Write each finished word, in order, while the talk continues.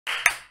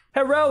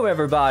Hello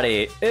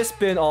everybody! It's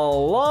been a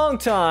long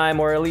time,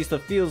 or at least it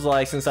feels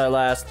like, since I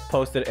last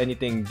posted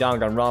anything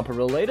Danganronpa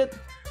related.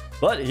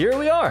 But here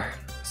we are!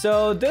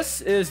 So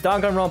this is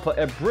Danganronpa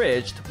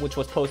Abridged, which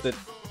was posted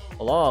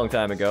a long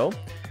time ago.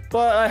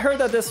 But I heard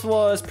that this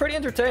was pretty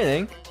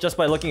entertaining, just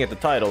by looking at the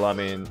title. I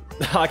mean,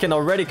 I can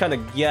already kind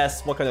of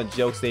guess what kind of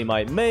jokes they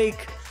might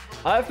make.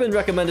 I've been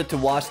recommended to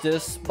watch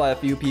this by a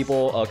few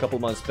people a couple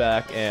months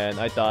back, and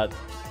I thought,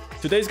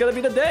 today's gonna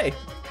be the day!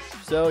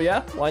 So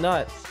yeah, why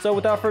not? So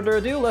without further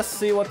ado, let's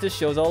see what this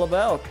show's all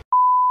about.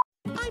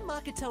 I'm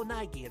Makoto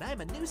Naegi, and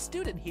I'm a new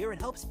student here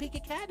at Hope's Peak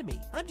Academy.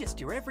 I'm just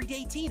your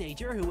everyday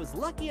teenager who was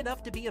lucky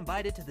enough to be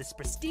invited to this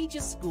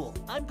prestigious school.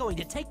 I'm going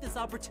to take this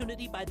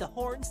opportunity by the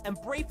horns and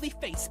bravely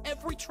face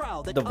every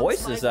trial that The comes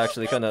voice my is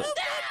actually kind of...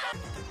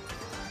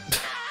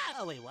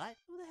 Oh wait, what?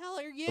 Who the hell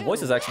are you? The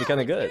voice is actually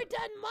kind of good. You're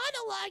done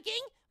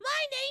monologuing.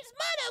 My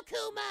name's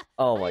Monokuma.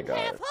 Oh my I'm god.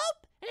 half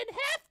hope and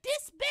half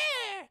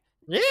despair.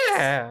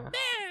 Yeah!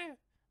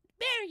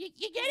 Bear, you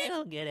get I it?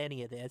 don't get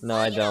any of this. No,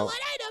 I You know don't. what?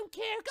 I don't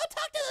care. Go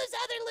talk to those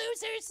other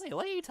losers. Wait,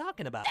 what are you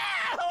talking about?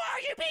 Ah, who are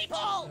you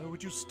people?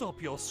 Would you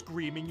stop your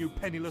screaming, you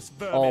penniless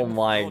vermin? Oh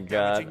my You're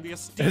god. damaging the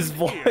esteemed His ears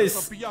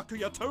voice. of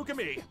Byakuya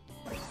Togami.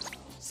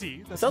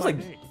 See, that's sounds my like-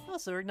 name. Oh,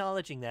 so we're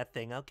acknowledging that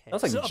thing, okay.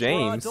 That's like Surprise,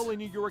 James. only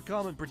knew you were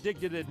common,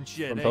 predicted it and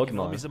shit. From Hey, can you Pokemon.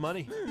 loan me some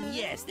money?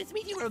 Yes, this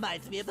meeting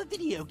reminds me of a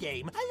video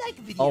game. I like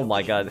video Oh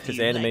my games. god, Do his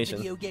you like animation.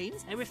 video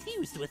games? I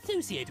refuse to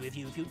associate with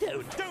you if you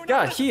don't. Do not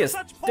God, listen he to is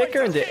such thicker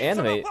in points. the Kids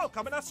are not anime.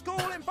 welcome in a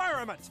school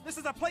environment. This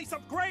is a place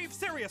of grave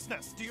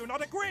seriousness. Do you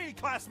not agree, You're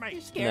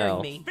classmates? scaring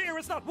No. me. Fear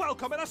is not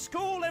welcome in a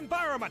school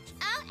environment.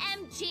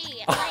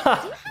 OMG.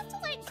 Like, do you have to,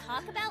 like,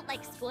 talk about,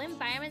 like, school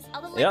environments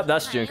all the, like, Yep,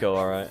 that's time? Junko,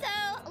 alright.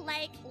 So,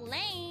 like,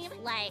 lame.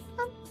 Like,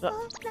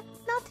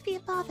 Not to be a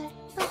bother,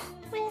 but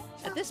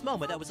At this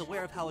moment, I was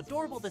aware of how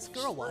adorable this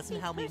girl was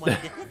and how me wanting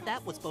to hit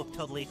that was both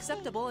totally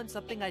acceptable and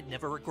something I'd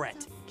never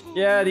regret.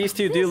 Yeah, these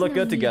two do There's look no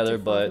good need together,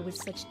 to bother but... with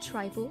such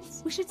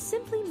trifles. We should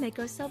simply make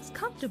ourselves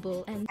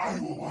comfortable and I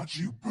will watch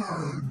you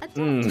burn. adapt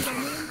to our new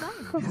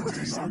environment. Your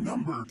days are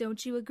numbered.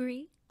 Don't you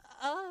agree?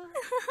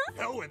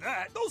 Hell with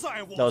that. Those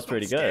iron walls That was don't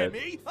pretty scare good.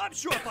 me. I'm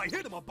sure if I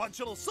hit them a bunch,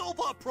 it'll solve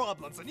our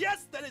problems. And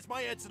yes, that is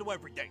my answer to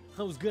everything.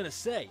 I was gonna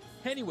say.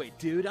 Anyway,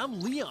 dude,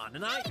 I'm Leon,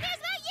 and I. there's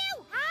not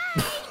you.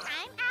 Hi,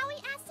 I'm Aoi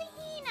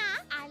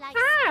Asahina. I like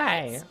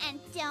Hi. sweets and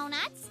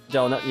donuts.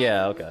 Donut, and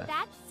yeah, okay.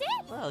 That's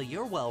it. Well,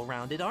 you're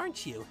well-rounded,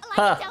 aren't you? Like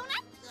Ha. donuts?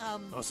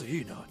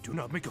 Asahina, do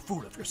not make a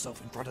fool of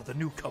yourself in front of the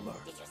newcomer.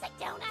 Did you say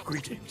donuts?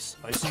 Greetings.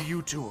 I see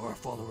you two are a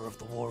follower of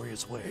the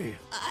warrior's way.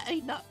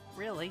 Not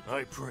really.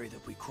 I pray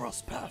that we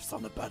cross paths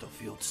on the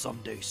battlefield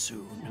someday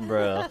soon.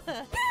 Bruh.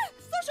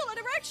 Social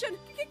interaction!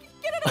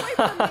 Get it away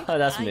from me!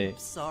 That's I'm me.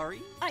 sorry.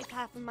 I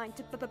have a mind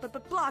to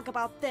blog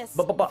about this.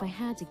 If I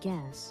had to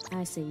guess,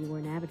 I say you were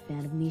an avid fan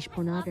of niche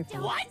pornography.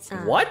 What?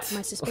 What?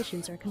 My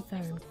suspicions are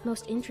confirmed.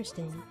 Most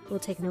interesting. We'll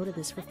take note of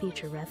this for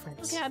future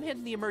reference. Okay, I'm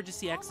hitting the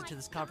emergency exit to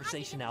this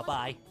conversation now.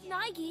 Bye.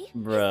 Nagi,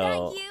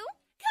 Bro. is that you?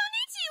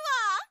 Konnichiwa!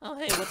 Oh,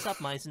 hey, what's up,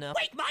 Mizuna?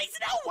 Wait,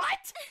 Mizuna,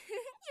 what?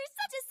 You're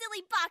such a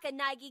silly baka,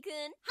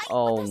 Nagi-kun. Hi,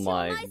 Oh watashi wa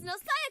my- Mizuna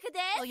Sayaka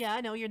desu. Oh yeah,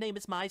 I know your name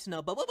is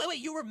Mizuna, but wait,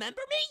 you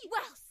remember me?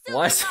 Well, silly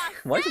Why is- boss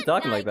why is he said,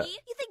 talking like that? Nagi.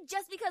 You think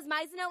just because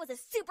Mizuna was a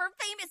super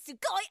famous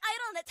Sugoi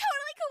idol and a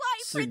totally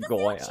kawaii princess,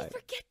 Sugoi she'd idol.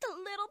 forget the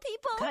little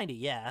people? Kinda,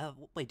 yeah.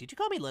 Wait, did you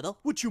call me little?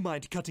 Would you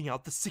mind cutting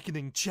out the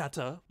sickening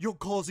chatter? You're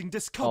causing Oh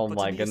discomfort.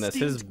 my in the goodness,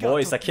 his esteemed gut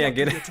voice, of I can't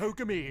get Byakuya it.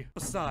 Togami.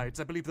 Besides,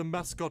 I believe the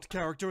mascot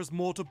character has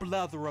more to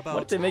blather about. Why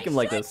did they make him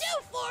like sure this? do,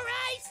 Four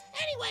Eyes.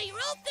 Anyway, you're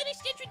all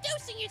finished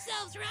introducing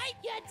yourselves, right?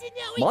 You had to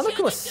know Monokuma each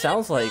other good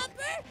sounds and like-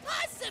 proper?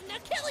 Awesome, now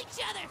kill each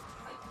other.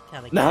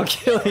 Kelly. Now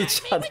kill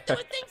each We're other. doing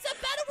things up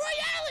Battle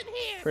Royale in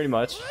here. Pretty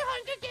much. Or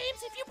Hunger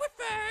Games if you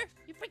prefer.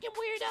 You freaking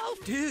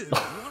weirdo. Dude,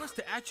 you want us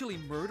to actually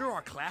murder our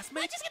I'm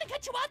classmates? just gonna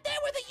cut you out there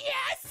with a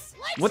yes.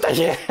 Like What the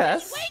yes?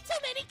 There's way too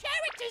many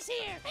characters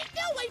here. Ain't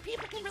no way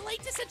people can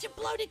relate to such a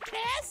bloated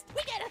cast.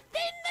 We gotta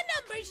thin the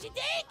numbers, you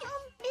dig?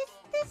 Is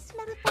this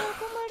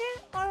metaphorical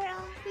murder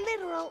or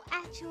literal,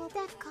 actual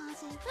death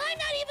causing? I'm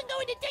not even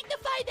going to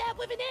dignify that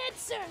with an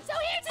answer. So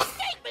here's a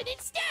statement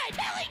instead.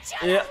 Kill each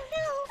other. Yeah.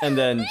 And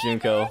then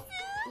Junko.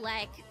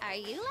 Like, are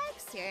you, like,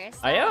 serious?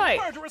 Aye aye.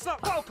 Murder is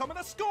not welcome in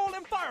a school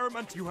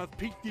environment. You have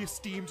piqued the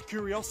esteemed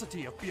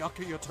curiosity of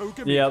Byakuya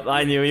Togami. Yep,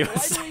 I knew he was Why do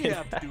saying we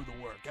have that. to do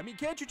the work? I mean,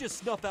 can't you just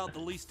snuff out the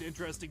least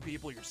interesting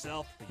people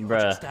yourself? You're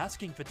Bruh. just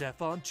asking for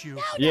death, aren't you?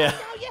 No, Yeah.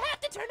 you have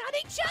to turn on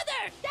each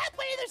other. That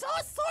way there's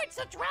all sorts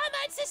of drama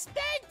and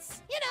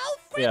suspense. You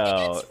know, friend Yo,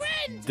 against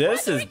friend.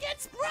 this brother is-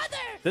 against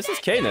brother. this is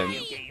That canon. guy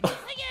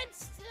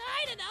against,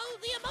 I don't know,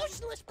 the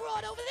emotionless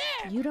broad over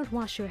there. You don't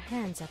wash your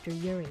hands after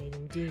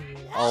urinating, do you?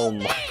 Oh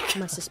my.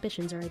 My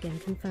suspicions are again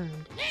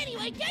confirmed.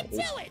 Anyway, get to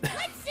it.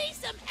 Let's see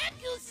some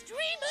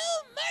Extreme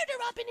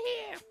murder up in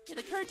here. It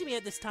occurred to me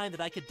at this time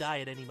that I could die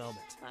at any moment.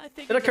 I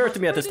think It occurred to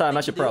me at this time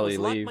I should probably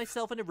lock leave.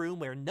 myself in a room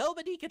where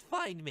nobody could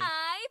find me.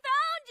 I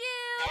found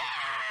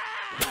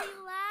you!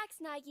 Relax,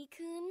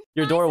 Nagi-kun.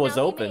 Your door was Mizuna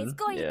open. is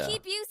going Yeah. to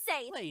keep you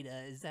safe. Wait,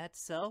 is that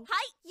so?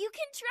 Hi, you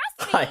can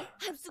trust me. Hi.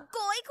 I'm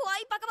sugoi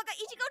kawaii baka baka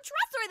ichigo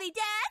trustworthy. really,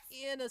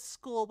 Dad? In a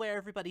school where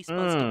everybody's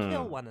supposed to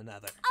kill one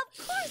another.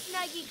 Of course,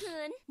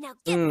 Nagi-kun. Now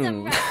get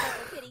some rest,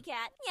 little kitty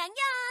cat. Nyan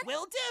nyan.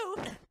 Will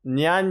do.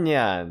 Nyan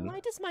nyan. Why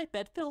does my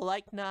bed feel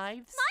like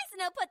knives?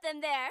 Mizuno put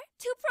them there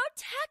to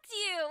protect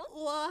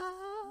you.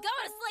 What? Go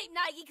to sleep,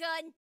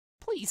 Nagi-kun.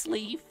 Please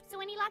leave. So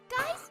any luck,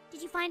 guys?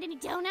 Did you find any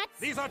donuts?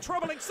 These are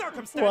troubling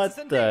circumstances. What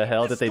the indeed.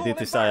 hell This did they do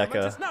to school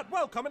environment Sayaka? is not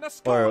welcome in a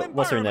school Or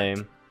what's her environment.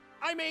 name?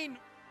 I mean,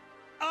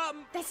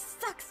 This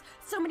sucks.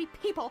 So many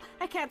people.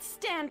 I can't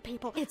stand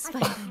people. It's I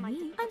fine hate by my me.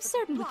 teacher I'm to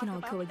certain we blog can all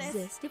about this.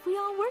 coexist if we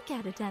all work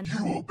at it and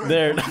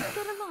There.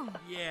 get along.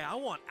 Yeah, I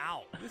want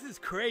out. This is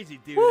crazy,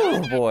 dude.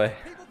 Oh boy.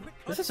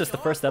 This is just the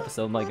first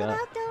episode, my god.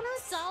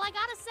 That's all I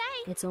gotta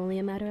say. It's only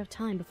a matter of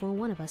time before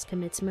one of us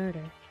commits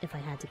murder. If I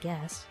had to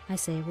guess, I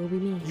say it will be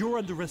me. you're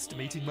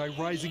underestimating my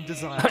rising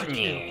desire to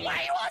kill. Why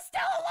are you all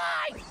still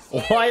alive?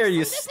 Why are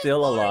you Seriously, this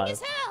still is boring alive?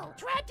 as hell.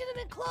 Trapped in an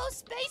enclosed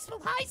space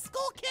with high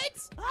school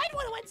kids? I'd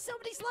want to end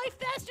somebody's life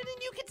faster than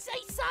you could say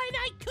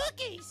cyanide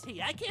cookies.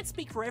 Hey, I can't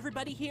speak for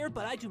everybody here,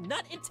 but I do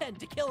not intend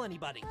to kill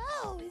anybody.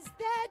 Oh, is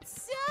that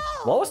so?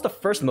 What was the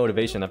first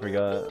motivation? I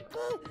forgot.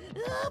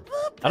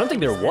 I don't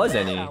think there was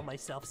any. I found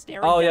myself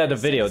staring Oh, at yeah, a the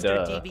video,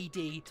 sinister duh.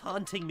 DVD,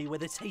 taunting me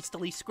with its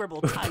hastily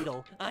scribbled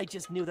title. I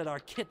just knew that our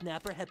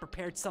kidnapper had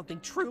prepared something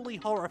truly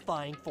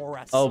horrifying for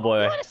us. Oh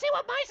boy. You want to see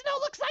what Mizuno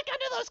looks like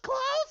under those clothes?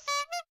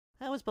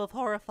 I was both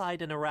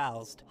horrified and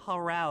aroused.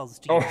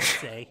 Aroused, you might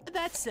say.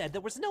 That said,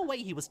 there was no way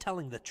he was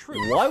telling the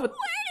truth. Why would? Where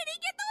did he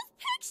get those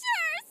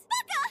pictures?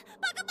 Baka,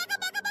 baka, baka,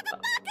 baka, baka, baka.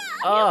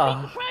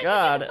 Oh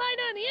god. Find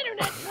on the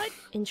internet, but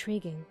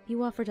Intriguing.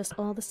 You offered us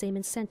all the same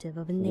incentive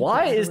of a naked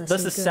Why does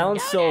adolescent it girl. sound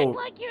don't so act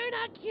like you're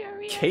not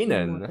curious. You're more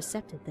Kanan?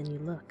 perceptive than you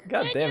look.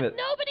 God And damn if it.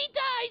 nobody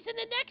dies in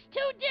the next 2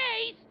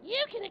 days,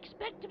 you can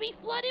expect to be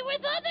flooded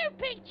with other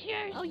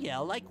pictures. Oh yeah,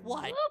 like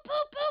what? Boop,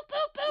 boop, boop,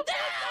 boop, boop,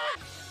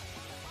 boop.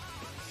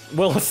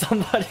 Will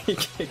somebody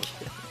kick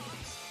it?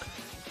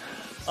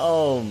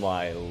 Oh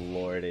my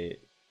lordy.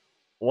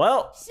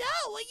 Well, So,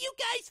 are you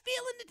guys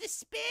feeling the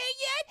despair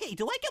yet? Hey,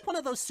 do I get one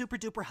of those super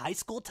duper high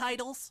school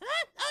titles?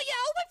 Huh? Oh yeah,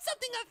 I'll whip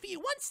something up for you.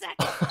 1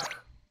 second.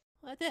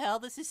 What the hell?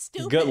 This is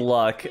stupid. good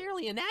luck.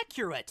 Clearly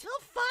inaccurate.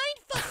 Oh,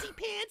 fine, fussy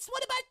pants.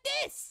 What about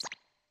this?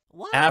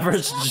 What?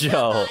 Average Oh, Joe.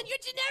 come on,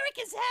 you're generic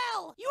as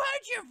hell. You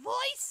heard your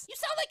voice? You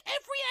sound like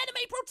every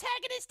anime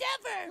protagonist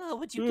ever. Oh,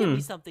 would you give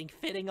me something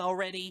fitting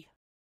already?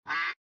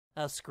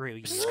 Oh, screw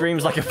you.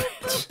 Screams like a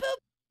bitch.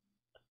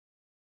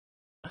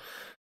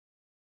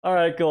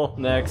 Alright, cool.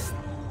 Next.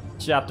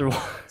 Chapter 1.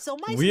 So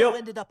my Wee- snow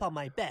ended up on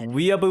my bed.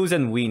 Weeaboos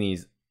and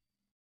Weenies.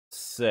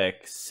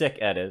 Sick. Sick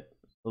edit.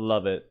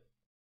 Love it.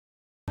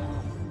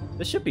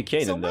 This should be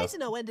Kanan, So though.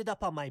 Mizuno ended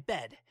up on my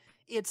bed.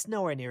 It's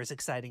nowhere near as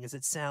exciting as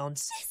it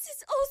sounds. This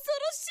is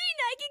Osoroshi,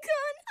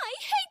 Nagi-kun. I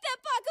hate that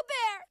baka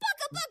bear.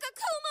 Baka baka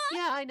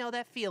kuma. Yeah, I know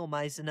that feel,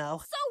 Mizuno.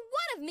 So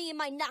what if me and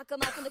my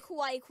nakama from the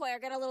kawaii choir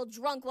got a little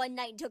drunk one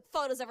night and took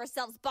photos of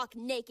ourselves buck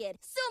naked?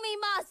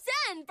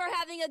 Sumimasen for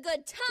having a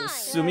good time.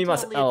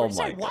 Sumimasen. totally Oh agree. my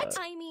Sorry, what? god.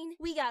 I mean,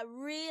 we got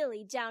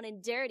really down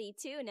and dirty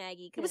too,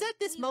 Nagi-kun. It was at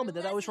this We moment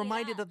were that I was lesbian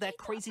reminded up. of that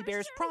We crazy thought for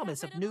bear's sure we got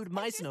promise of rid nude those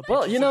Mizuno pictures Well,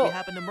 pictures you if know- we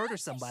happen to murder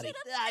somebody.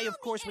 should've I, put of on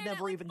course, the would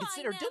never internet even and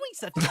consider find doing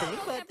them. such a thing,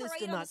 Don't but this separate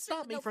did on not the street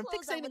stop with me no from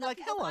clothes on fixating without like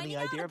people hell on the finding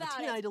out idea of a about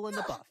teen it. idol in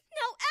the buff.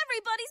 Now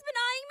everybody's been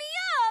eyeing me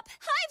up.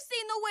 I've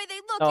seen the way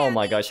they look Oh at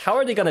my me. gosh, how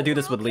are they gonna do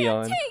this The with world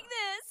Leon? can't take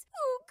this.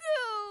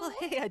 Ooh, Well,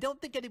 hey, I don't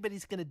think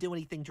anybody's gonna do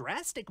anything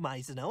drastic,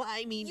 Mizuno.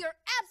 I mean... You're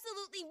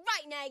absolutely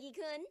right,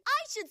 Nagi-kun.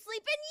 I should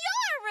sleep in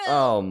your room.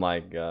 Oh my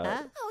god.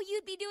 Huh? Oh,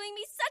 you'd be doing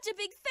me such a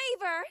big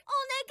favor.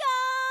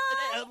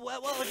 Onegai!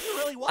 Well, if you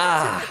really want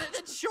Ah. to,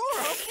 then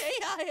sure, okay.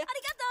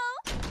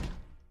 Arigato!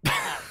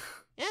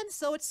 And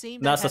so it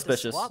seemed Not I had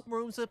suspicious. to swap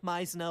rooms with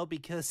Mizuno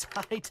because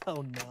I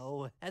don't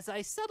know. As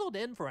I settled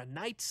in for a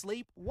night's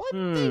sleep,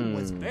 one thing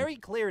was very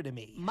clear to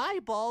me. My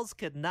balls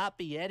could not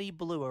be any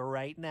bluer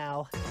right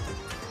now.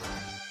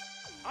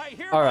 I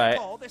hereby All right.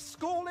 call this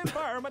school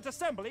environment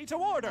assembly to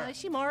order.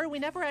 Shimaru, we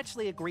never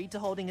actually agreed to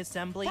holding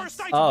assembly. First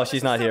item Oh, on she's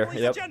this not here.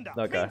 assembly's Yep. agenda,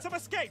 Okay. means of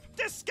escape.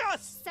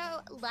 Discuss. So,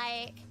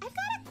 like, I've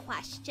got a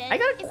question. I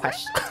got a Is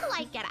question. there a way to,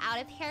 like, get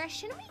out of here?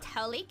 Shouldn't we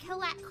totally kill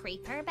that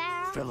creeper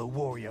bear? Fellow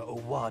warrior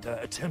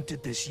Owada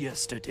attempted this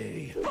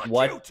yesterday.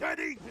 What? Fuck you,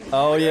 Teddy!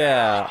 Oh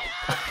yeah.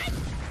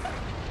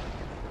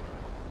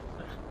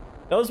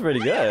 That was pretty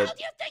good. What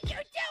do you think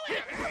you're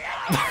doing?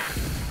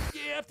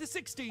 Yeah, after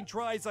 16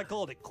 tries, I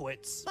called it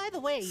quits. By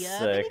the way, any of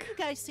Sick. you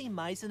guys see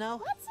Mizuno?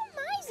 What's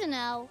a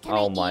Mizuno? Can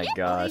Oh I my eat it? Hey,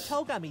 gosh.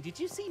 Togami, did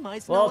you see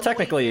Mizuno? Well, on the way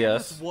technically here?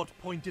 yes. At what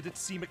point did it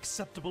seem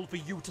acceptable for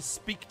you to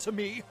speak to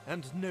me?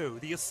 And no,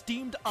 the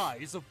esteemed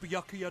eyes of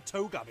Byakuya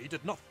Togami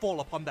did not fall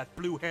upon that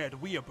blue-haired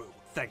weeaboo.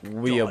 Thank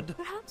God.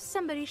 Perhaps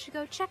somebody should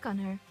go check on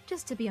her,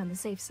 just to be on the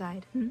safe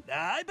side.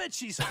 I bet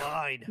she's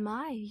fine.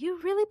 My, you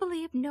really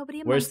believe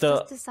nobody Where's amongst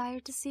the- us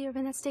desired to see her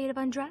in a state of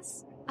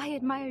undress? I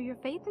admire your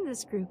faith in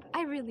this group.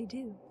 I really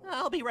do.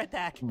 I'll be right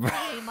back.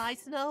 Hey,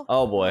 Mizuno.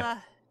 Oh, boy.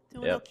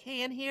 Doing Yep.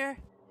 okay in here?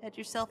 Had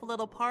yourself a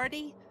little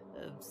party?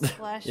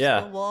 Splash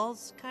Yeah. the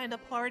walls kind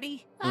of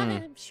party?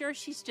 I'm sure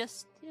she's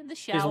just in the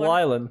shower. She's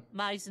wildin'.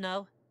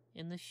 Mizuno,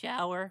 in the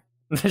shower.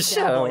 The Now,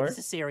 boy, shower. this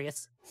is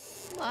serious.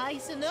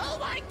 Bison, oh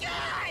my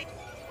god!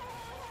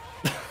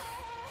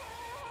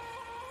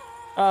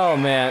 Oh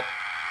man.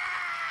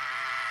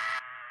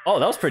 Oh,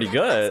 that was pretty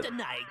good. Mr.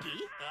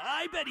 Nike.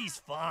 I bet he's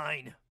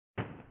fine.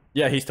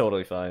 Yeah, he's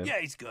totally fine.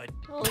 Yeah, he's good.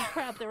 Holy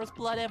crap, there was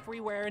blood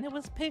everywhere, and it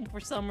was pink for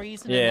some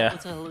reason. Yeah. And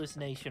that was a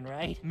hallucination,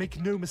 right? Make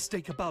no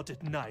mistake about it,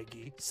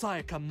 Naegi.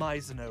 Sayaka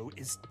Mizuno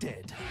is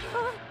dead.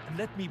 And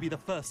let me be the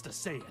first to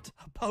say it.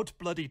 About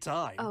bloody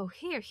time. Oh,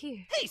 here.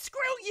 Hey,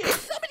 screw you!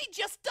 Somebody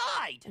just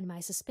died! And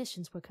my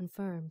suspicions were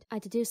confirmed. I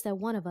deduced that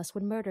one of us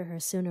would murder her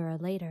sooner or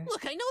later.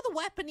 Look, I know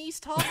the Japanese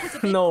talk was a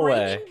bit No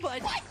grating, way.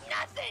 but... What?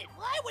 Nothing!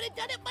 Well, I would have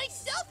done it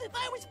myself if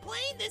I was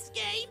playing this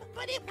game,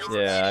 but it was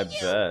Yeah, I letting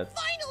you bet.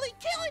 finally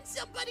killing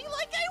somebody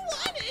like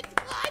I wanted!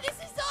 Ah, this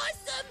is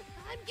awesome!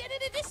 I'm getting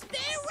a despair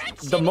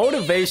erection The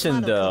motivation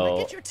Monokuma, though.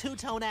 Get your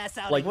two-tone ass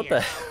out Like of what here.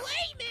 the No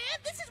way, man!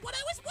 This is what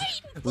I was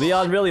waiting for!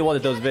 Leon really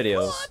wanted those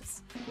videos.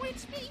 Corpse,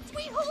 which means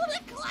we hold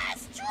a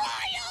class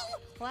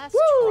trial! Class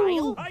Woo!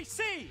 trial? I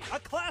see! A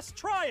class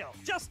trial!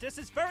 Justice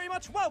is very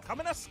much welcome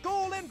in a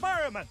school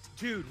environment!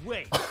 Dude,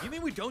 wait. You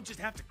mean we don't just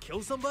have to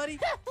kill somebody?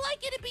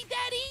 Like it'd be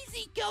that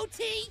easy,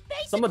 Goatee!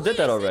 Basically, Someone did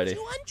that I already.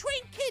 sent 2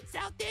 untrained kids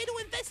out there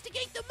to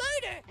investigate the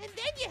murder, and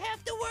then you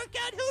have to work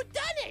out who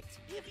done it.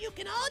 If you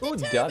can all Who done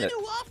determine it?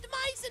 who offed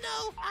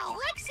Mizuno, I'll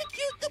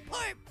execute the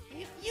perp.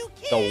 If you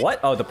The can't, what?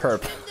 Oh, the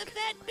perp. I'll send the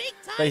fat big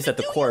time Thought you said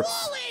to the do corpse.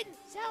 you all in.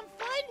 Sound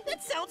fun?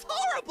 That sounds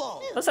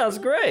horrible! That sounds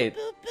great.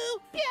 Boo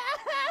boo.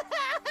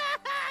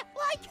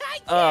 Like I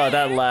Oh,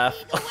 that dare. laugh.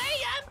 Either way,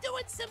 I'm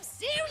doing some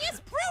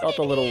serious pruning Felt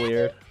a little here.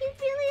 weird. You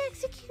really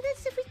execute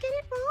us if we get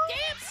it wrong?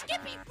 Damn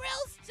Skippy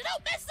frills, so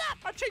don't mess up.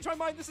 I've changed my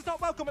mind. This is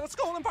not welcome in a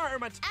school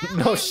environment.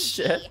 No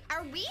shit.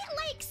 Are we,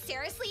 like,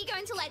 seriously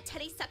going to let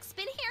Teddy Suckspin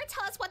here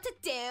tell us what to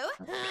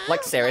do?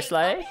 Like seriously?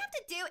 All we have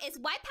to do is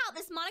wipe out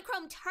this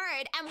monochrome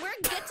turd, and we're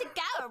good to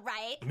go,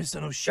 right?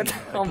 Mr. Noshima,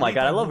 Oh my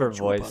god, I love her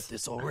voice.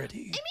 this already.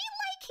 I mean,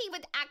 like, he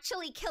would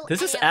actually kill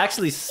This is any of us.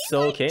 actually He's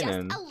so like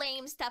canon. just a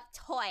lame stuffed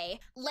toy.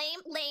 Lame,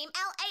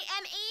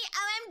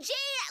 L-A-M-E-O-M-G,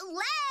 lame!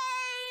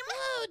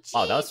 Oh, geez,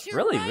 Oh, that's you're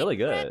really, right, really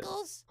good.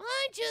 Freckles.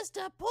 I'm just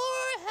a poor,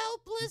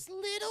 helpless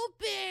little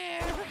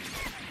bear.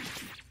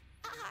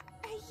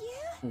 Are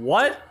you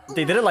What?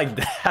 They did it like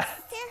that?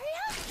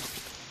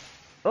 serious?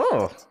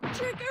 Oh.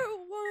 Trigger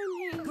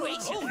warning.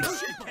 Great shit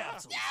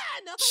capsule.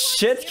 Ah, another one.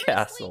 Shit Seriously?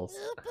 castles.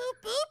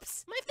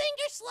 Oops. My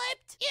finger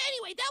slipped. Yeah,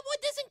 anyway, that one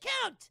doesn't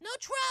count. No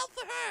trial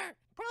for her.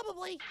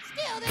 Probably.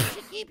 Still, that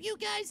should keep you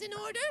guys in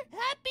order.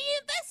 Happy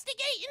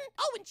investigating.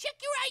 Oh, and check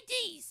your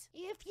IDs.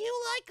 If you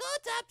like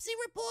autopsy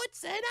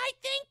reports, and I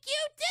think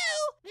you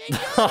do, then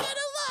you're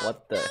gonna love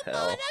What the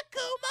hell?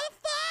 Monokuma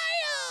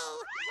file.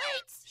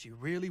 Wait. She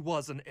really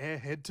was an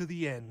airhead to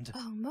the end.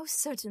 Oh,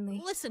 most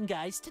certainly. Listen,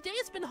 guys, today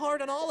has been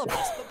hard on all of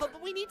us, but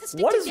we need to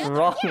stick What is together.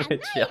 wrong Yeah,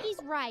 with you? He's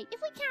right. If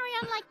we carry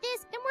on like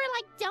this, then we're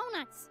like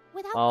donuts.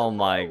 Without Oh the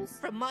my- holes.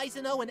 For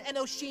Mizuno and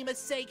Enoshima's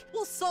sake,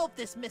 we'll solve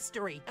this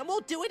mystery, and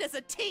we'll do it as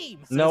a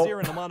team. No. Says here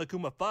in the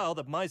Monokuma file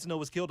that Mizuno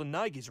was killed in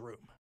Naigi's room.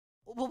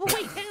 Well,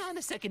 wait, hang on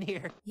a second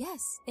here.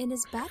 Yes, in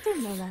his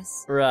bathroom, no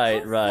less.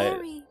 Right, How right.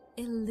 Very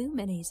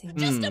illuminating.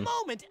 Just a Hmm.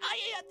 moment.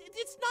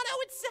 It's not how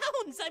it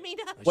sounds. I mean,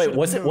 I Wait, should've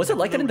was it known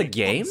like that in the lowly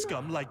game?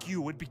 Scum like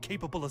you would be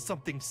capable of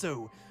something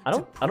so. I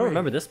don't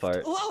remember this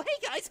part. oh,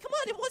 hey guys, come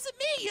on, it wasn't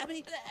me. I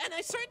mean, and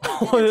I certainly.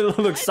 Oh, didn't.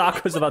 look, I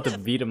Sakura's about to wouldn't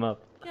have. beat him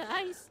up.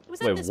 Guys, it was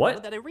Wait, at this what?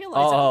 moment that I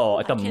realized. Oh, I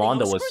I'm thought kidding,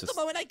 Mondo I was was screwed just-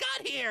 the moment I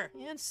got here.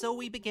 And so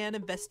we began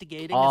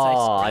investigating. Oh,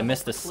 as I I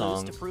missed scrambled this for clues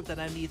song. to prove that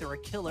I'm neither a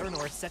killer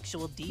nor a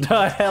sexual deviant.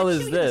 The hell I'd is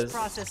show you this?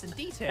 process in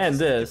detail And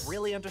so you this. could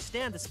really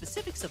understand the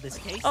specifics of this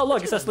case. Oh, look,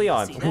 but it you says don't need to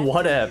Leon. see that,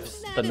 What do you?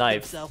 ifs? Nah, I The don't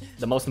knife. think so.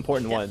 The most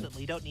important You one.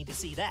 Definitely don't need to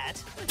see that.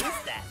 What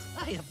is that?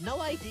 I have no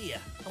idea.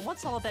 And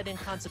once all of that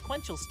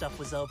inconsequential stuff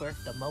was over,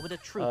 the moment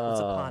of truth was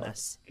upon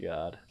us.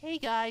 God. Hey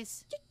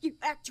guys. You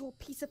actual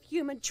piece of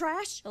human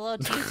trash. Hello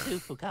to you too,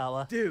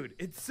 Fukawa. Dude,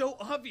 it's so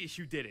obvious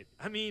you did it.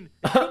 I mean,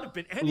 it couldn't have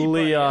been anybody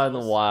Leon,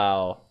 else.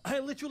 wow. I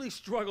literally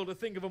struggle to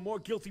think of a more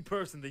guilty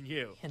person than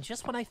you. And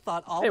just when I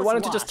thought all Hey, was why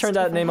don't you just lost, turn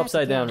that If I name had to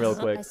upside down guess, real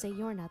quick? I say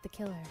you're not the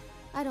killer.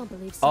 I don't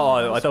believe Oh,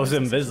 someone I thought it was who's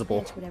innocent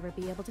invisible. bitch would ever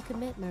be able to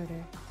commit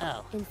murder.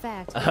 Oh. In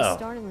fact, Oh. it's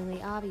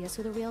startlingly obvious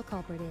who the real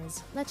culprit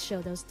is. Let's show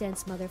those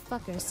dense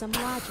motherfuckers some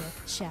logic,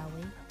 shall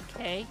we?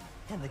 Okay.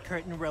 And the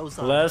curtain rose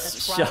on.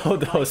 Let's A trial show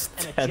of life those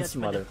and a tense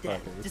judgment of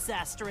death, motherfuckers.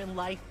 disaster in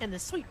life and the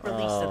sweet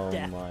release Oh of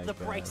death. my The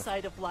bright God.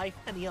 side of life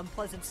and the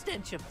unpleasant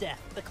stench of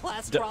death. The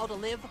class D- trial to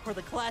live or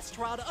the class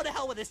trial to... Oh, to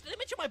hell with this. Did I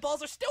mention my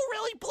balls are still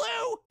really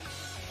blue?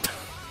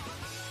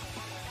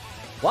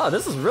 Wow,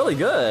 this is really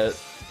good.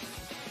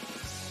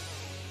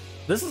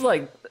 This is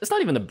like, it's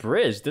not even a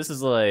bridge. This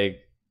is like,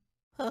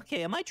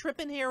 Okay, am I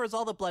tripping here or is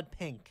all the blood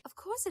pink? Of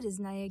course it is,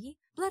 Naegi.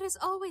 Blood has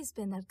always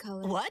been that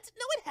color. What?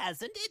 No, it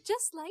hasn't. It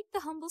Just like the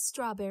humble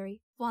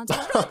strawberry. Want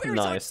one? Strawberries aren't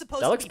nice.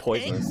 supposed That to looks be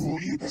poisonous. You will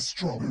eat the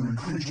strawberry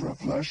creature of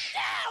flesh.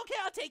 Yeah, okay,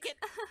 I'll take it.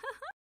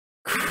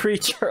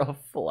 creature of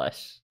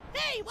flesh.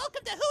 Hey,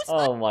 welcome to Who's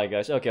Oh my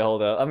gosh. Okay,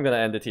 hold up. I'm gonna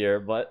end it here,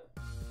 but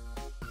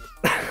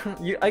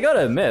I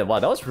gotta admit, wow,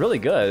 that was really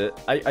good.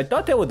 I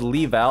thought they would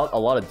leave out a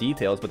lot of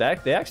details, but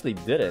they actually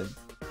didn't.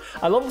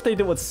 I love what they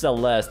did with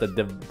Celeste,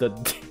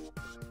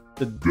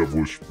 the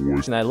devilish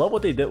voice. And I love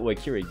what they did with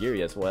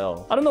Kirigiri as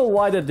well. I don't know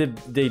why they had to do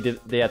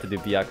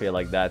Byakuya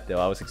like that though.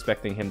 I was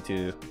expecting him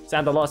to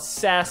sound a lot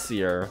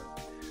sassier.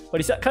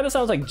 But he kind of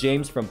sounds like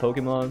James from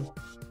Pokemon.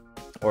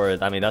 Or,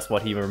 I mean, that's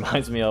what he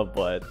reminds me of,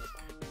 but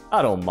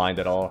I don't mind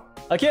at all.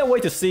 I can't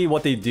wait to see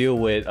what they do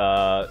with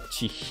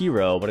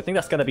Chihiro, but I think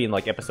that's gonna be in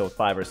like episode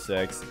 5 or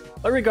 6.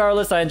 But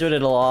regardless, I enjoyed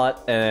it a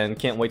lot and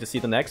can't wait to see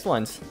the next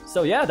ones.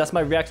 So yeah, that's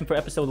my reaction for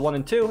episode 1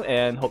 and 2,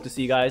 and hope to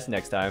see you guys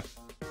next time.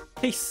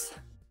 Peace!